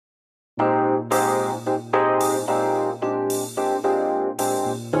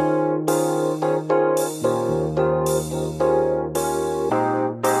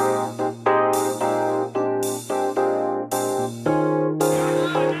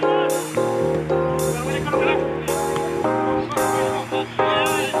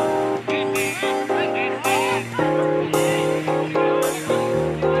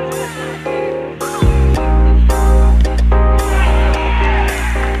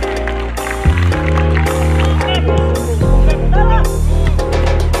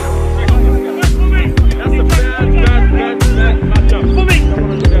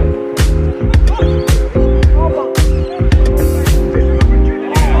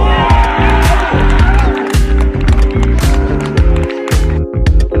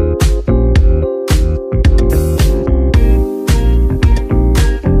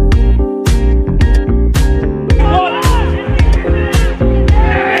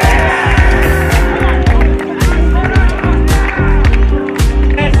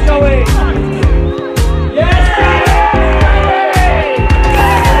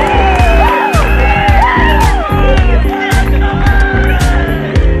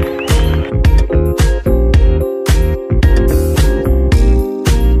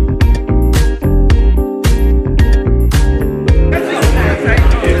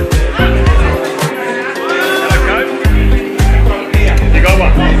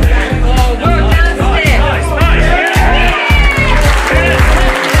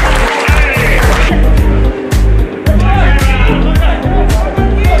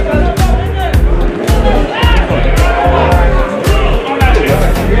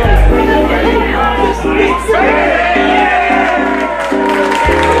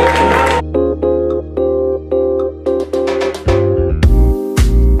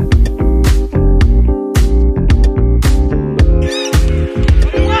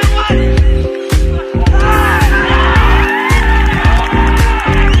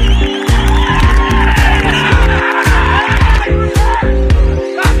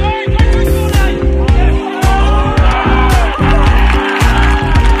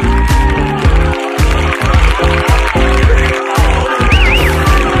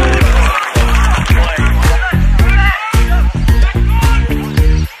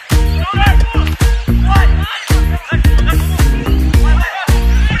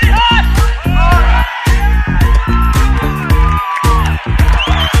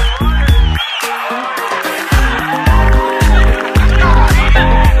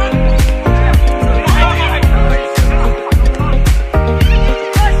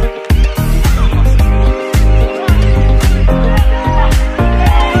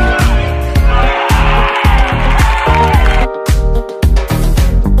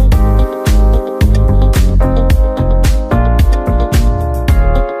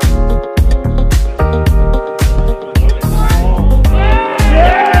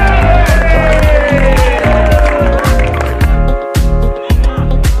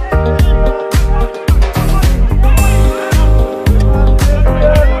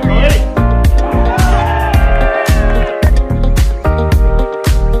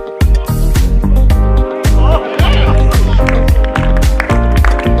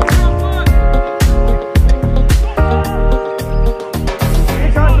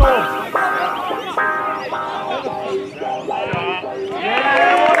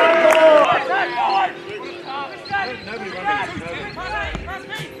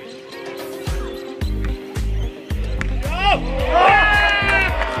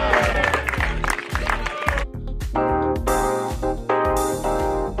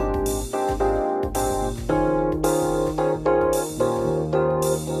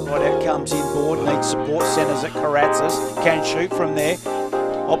can shoot from there.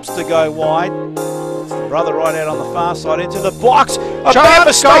 Opts to go wide. Brother right out on the far side into the box. A bad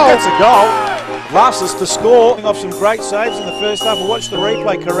mistake, that's a goal. Lasses to score. Off some great saves in the first half. We'll watch the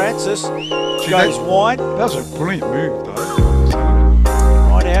replay. Karatsis goes wide. That was a brilliant move though.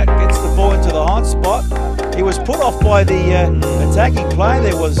 Right out, gets the ball into the hot spot. He was put off by the attacking player.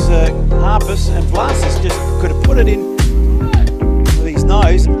 There was Harpus, and Vlasis just could have put it in with his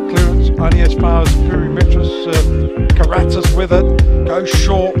nose. Clearance only as far as Perimetris. Karatsis with it. Goes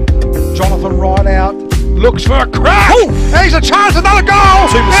short. Jonathan right out. Looks for a crack. Ooh. There's a chance, another goal.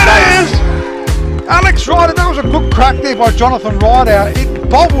 Two mistakes. It is. Alex Rideout. That was a good crack there by Jonathan Rideout. It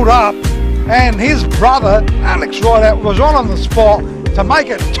bobbled up, and his brother Alex Rideout was on the spot to make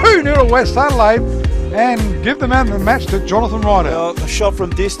it 2-0 to West Adelaide and give the man of the match to Jonathan Rideout. A shot from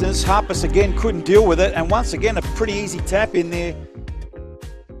distance. Harpus again couldn't deal with it, and once again a pretty easy tap in there